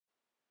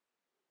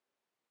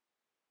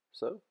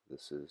So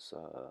this is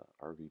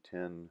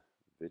RV-10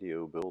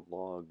 video build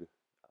log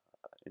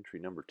entry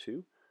number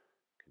 2,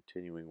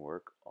 continuing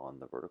work on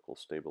the vertical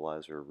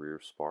stabilizer rear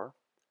spar,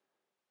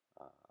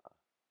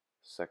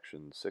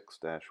 section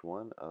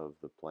 6-1 of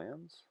the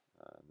plans.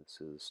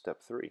 This is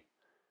step 3.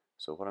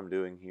 So what I'm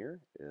doing here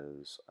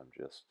is I'm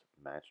just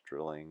match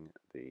drilling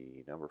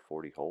the number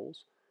 40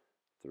 holes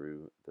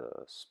through the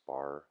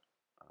spar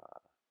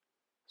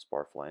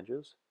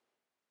flanges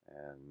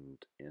and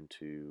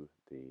into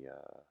the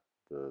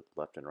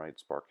left and right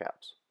spar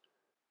caps.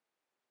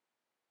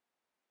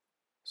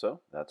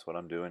 So that's what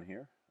I'm doing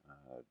here,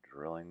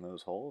 drilling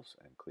those holes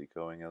and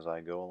clecoing as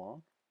I go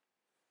along.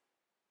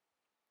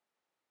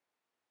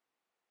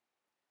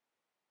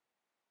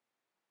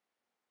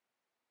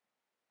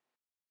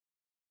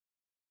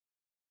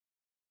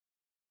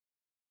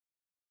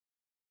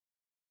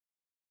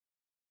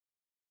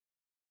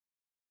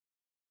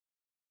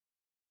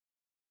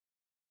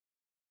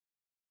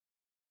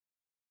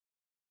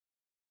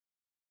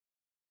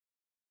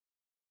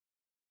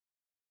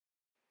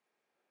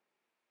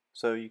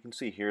 So you can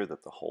see here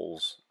that the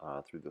holes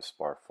through the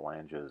spar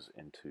flanges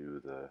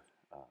into the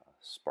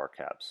spar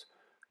caps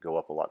go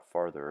up a lot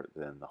farther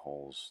than the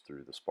holes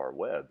through the spar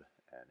web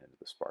and into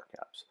the spar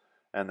caps.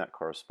 And that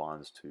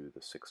corresponds to the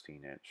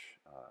 16-inch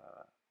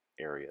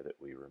area that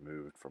we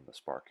removed from the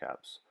spar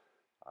caps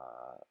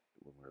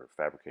when we were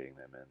fabricating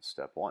them in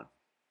step 1.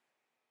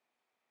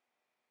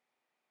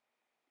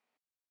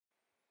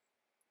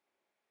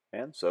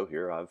 And so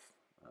here I've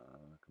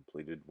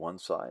completed one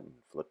side and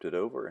flipped it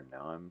over, and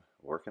now I'm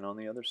working on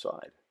the other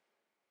side.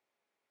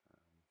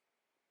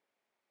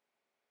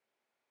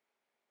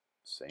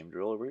 Same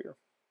drill over here.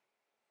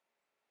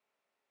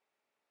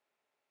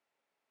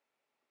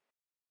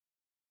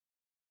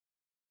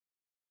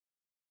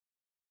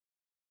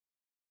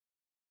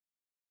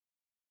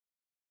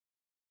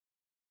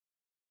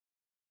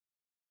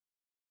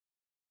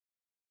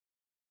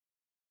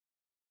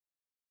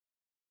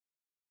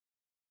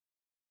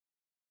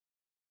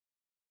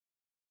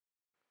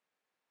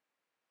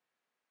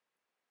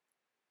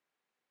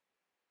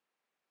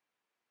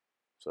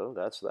 So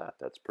that's that.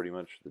 That's pretty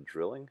much the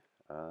drilling.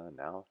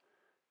 Now,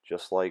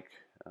 just like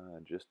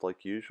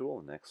usual,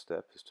 the next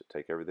step is to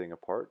take everything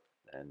apart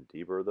and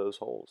deburr those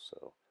holes.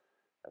 So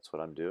that's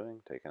what I'm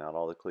doing, taking out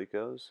all the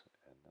clecos,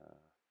 and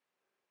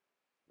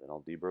then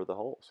I'll deburr the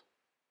holes.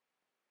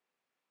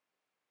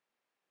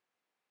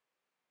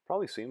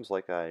 Probably seems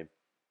like I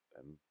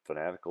am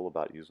fanatical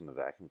about using the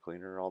vacuum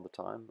cleaner all the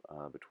time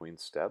between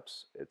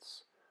steps. It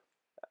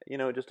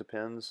just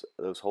depends.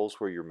 Those holes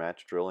where you're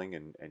match drilling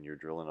and you're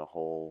drilling a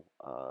hole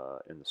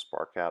in the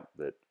spar cap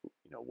that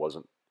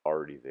wasn't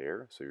already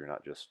there, so you're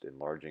not just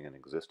enlarging an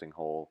existing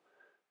hole.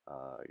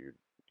 You're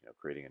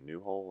creating a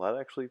new hole. That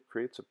actually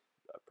creates a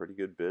pretty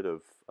good bit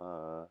of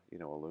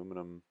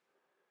aluminum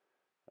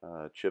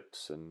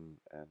chips and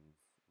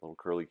little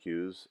curly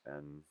cues,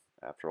 and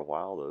after a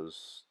while,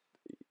 those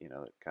it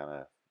kind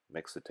of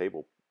makes the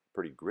table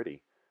pretty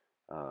gritty.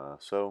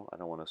 So I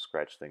don't want to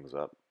scratch things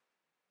up.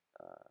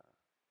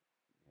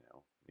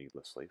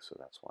 Needlessly, so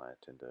that's why I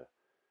tend to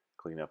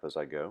clean up as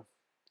I go.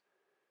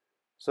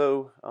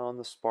 So on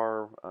the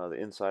spar, the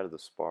inside of the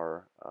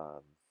spar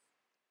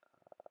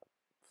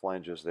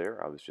flanges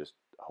there, I was just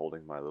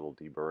holding my little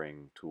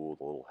deburring tool,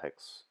 the little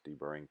hex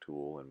deburring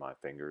tool in my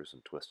fingers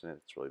and twisting it.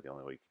 It's really the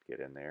only way you could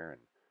get in there,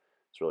 and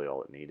it's really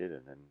all it needed.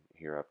 And then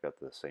here I've got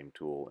the same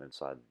tool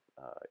inside,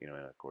 in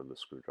a cordless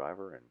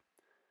screwdriver, and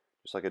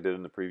just like I did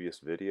in the previous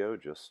video,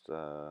 just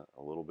a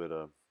little bit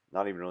of,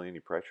 not even really any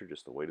pressure,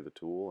 just the weight of the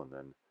tool, and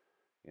then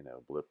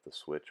blip the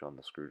switch on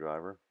the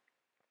screwdriver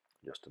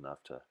just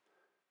enough to,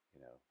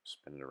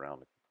 spin it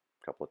around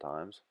a couple of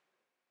times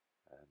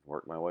and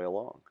work my way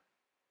along.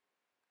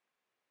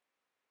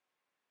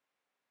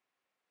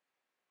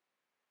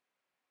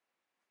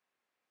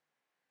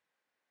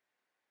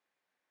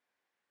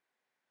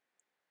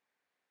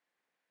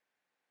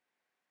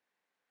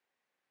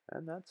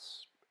 And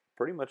that's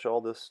pretty much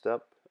all this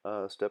step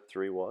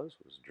 3 was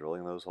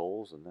drilling those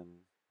holes and then,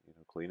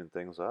 cleaning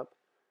things up.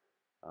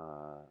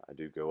 I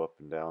do go up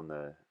and down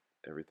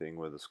everything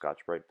with a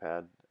Scotch-Brite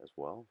pad as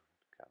well,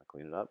 kind of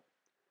clean it up.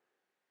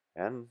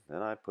 And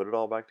then I put it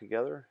all back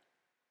together,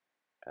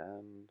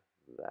 and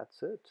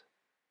that's it.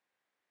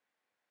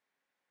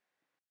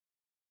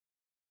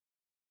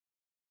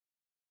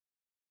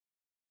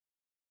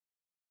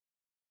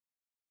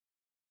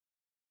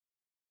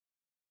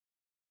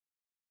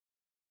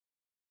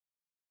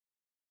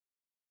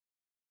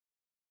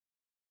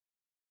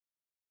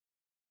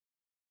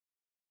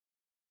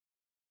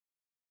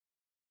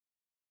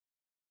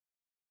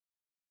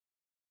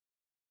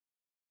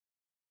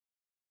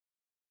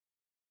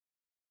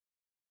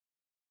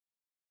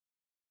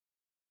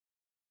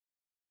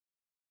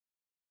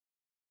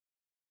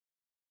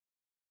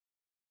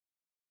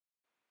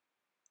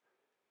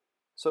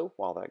 So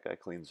while that guy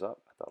cleans up,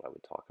 I thought I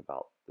would talk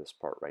about this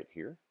part right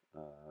here.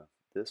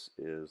 This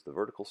is the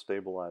vertical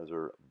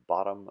stabilizer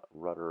bottom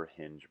rudder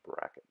hinge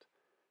bracket.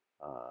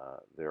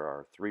 There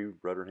are 3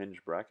 rudder hinge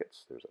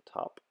brackets. There's a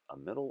top, a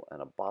middle,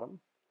 and a bottom.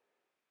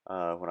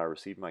 When I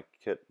received my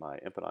kit, my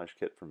empennage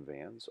kit from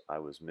Vans, I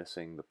was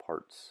missing the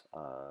parts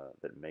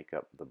that make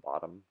up the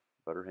bottom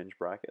rudder hinge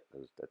bracket.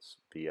 That's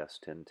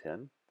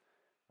VS1010.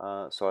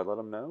 So I let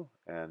them know,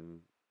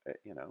 and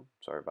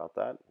sorry about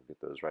that. We'll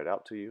get those right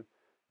out to you.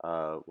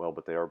 Well,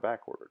 but they are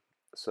back ordered.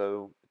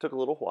 So it took a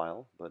little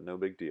while, but no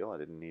big deal. I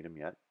didn't need them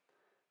yet.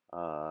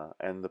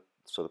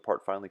 So the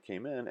part finally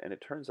came in, and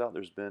it turns out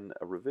there's been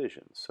a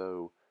revision.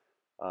 So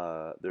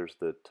there's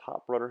the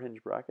top rudder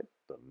hinge bracket,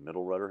 the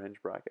middle rudder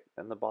hinge bracket,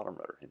 and the bottom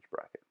rudder hinge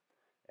bracket.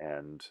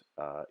 And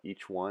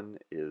each one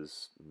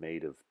is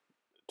made of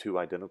two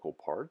identical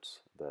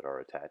parts that are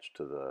attached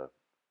to the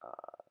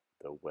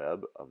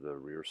web of the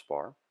rear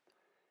spar.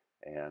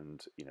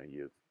 And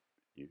you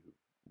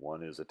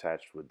one is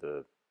attached with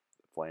the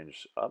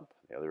flange up,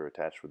 the other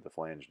attached with the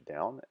flange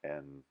down,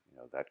 and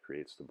that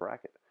creates the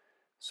bracket.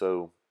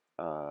 So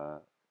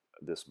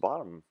this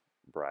bottom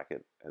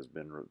bracket has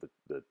been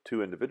the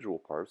two individual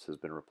parts has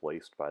been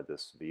replaced by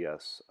this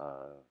VS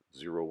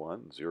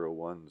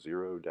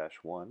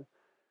 01010-1.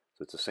 So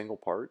it's a single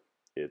part.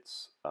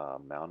 It's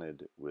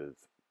mounted with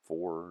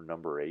 4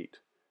 number 8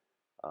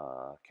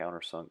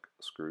 countersunk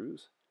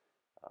screws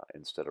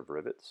instead of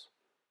rivets.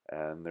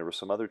 And there were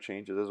some other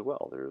changes as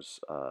well. There's,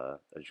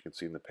 as you can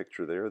see in the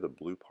picture there, the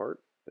blue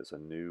part is a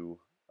new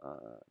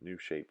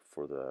shape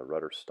for the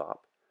rudder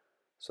stop.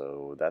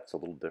 So that's a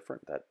little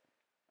different. That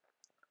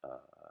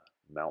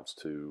mounts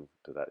to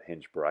that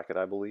hinge bracket,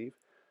 I believe.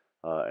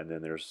 And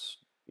then there's,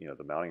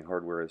 the mounting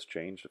hardware has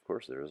changed, of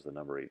course. There's the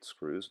number 8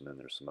 screws, and then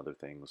there's some other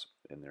things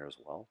in there as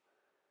well.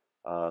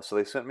 So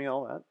they sent me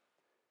all that.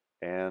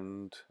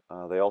 And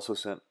they also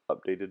sent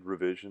updated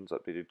revisions,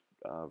 updated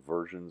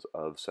versions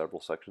of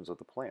several sections of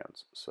the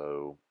plans.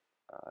 So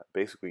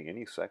basically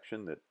any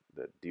section that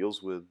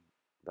deals with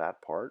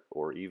that part,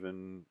 or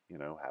even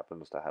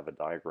happens to have a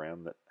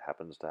diagram that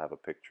happens to have a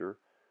picture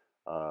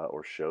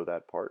or show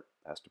that part,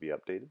 has to be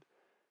updated.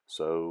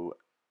 So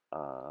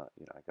I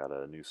got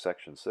a new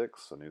section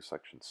 6, a new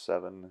section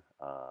 7,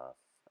 I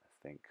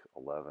think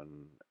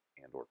 11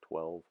 and or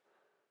 12.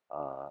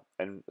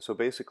 And so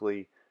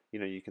basically,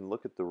 you can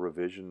look at the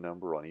revision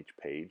number on each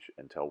page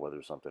and tell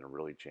whether something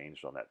really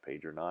changed on that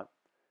page or not.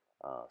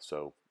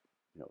 So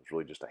it's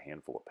really just a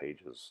handful of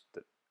pages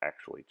that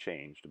actually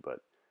changed,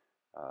 but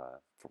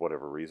for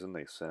whatever reason,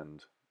 they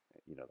send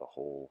the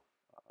whole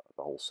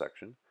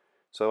section.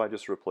 So I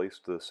just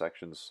replaced the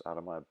sections out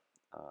of my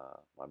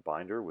my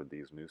binder with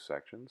these new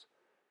sections,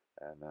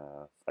 and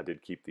I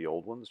did keep the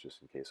old ones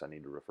just in case I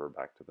need to refer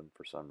back to them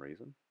for some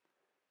reason.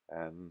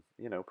 And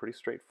pretty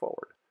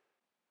straightforward.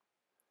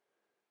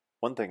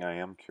 One thing I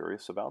am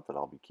curious about that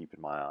I'll be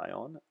keeping my eye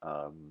on,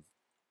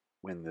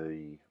 when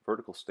the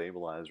vertical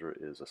stabilizer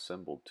is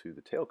assembled to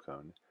the tail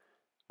cone,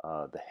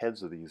 the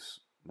heads of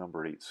these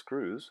number 8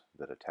 screws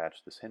that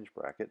attach this hinge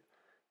bracket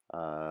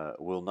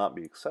will not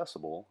be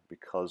accessible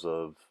because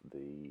of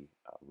the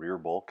rear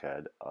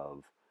bulkhead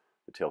of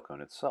the tail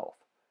cone itself.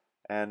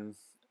 And,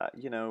 I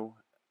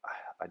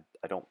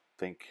don't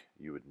think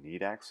you would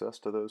need access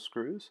to those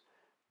screws.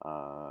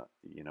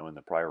 In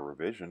the prior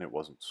revision, it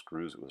wasn't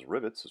screws, it was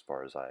rivets, as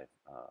far as I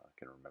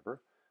can remember.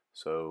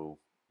 So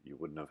you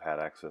wouldn't have had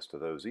access to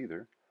those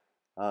either.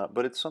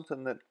 But it's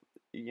something that,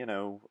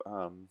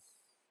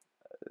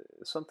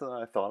 something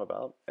that I thought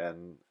about,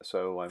 and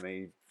so I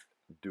may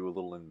do a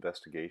little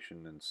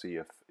investigation and see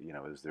if,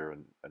 is there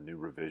a new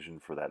revision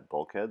for that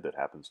bulkhead that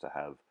happens to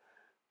have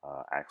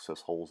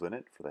access holes in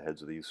it for the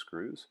heads of these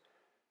screws.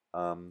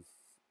 I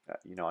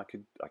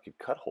could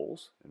cut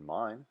holes in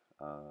mine.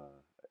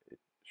 It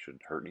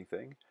shouldn't hurt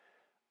anything.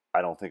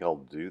 I don't think I'll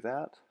do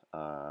that,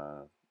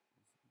 but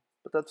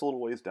that's a little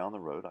ways down the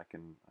road. I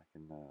can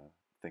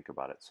think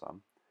about it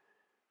some.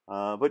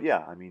 But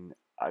yeah, I mean,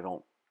 I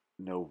don't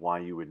know why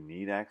you would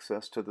need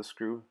access to the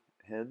screw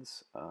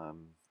heads.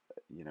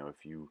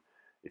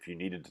 If you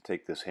needed to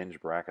take this hinge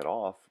bracket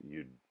off,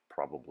 you'd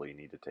probably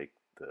need to take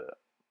the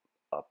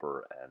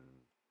upper and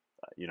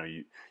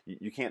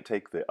you can't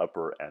take the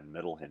upper and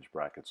middle hinge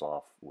brackets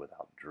off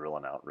without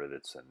drilling out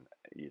rivets and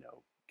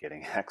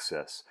getting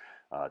access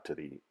to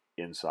the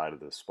inside of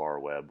the spar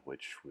web,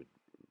 which would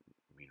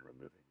mean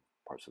removing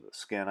parts of the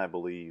skin, I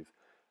believe.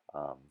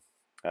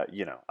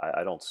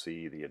 I don't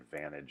see the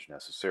advantage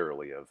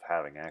necessarily of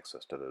having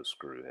access to those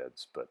screw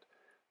heads, but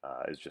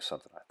it's just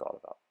something I thought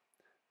about.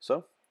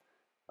 So,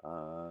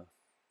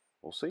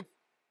 we'll see.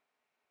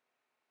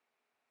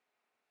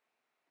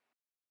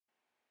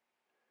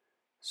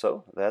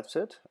 So that's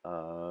it.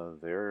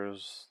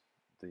 There's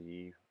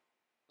the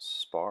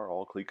spar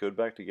all cleat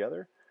back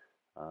together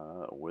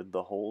with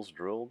the holes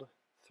drilled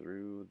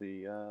through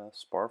the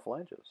spar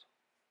flanges.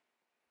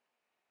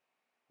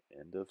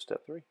 End of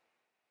step 3.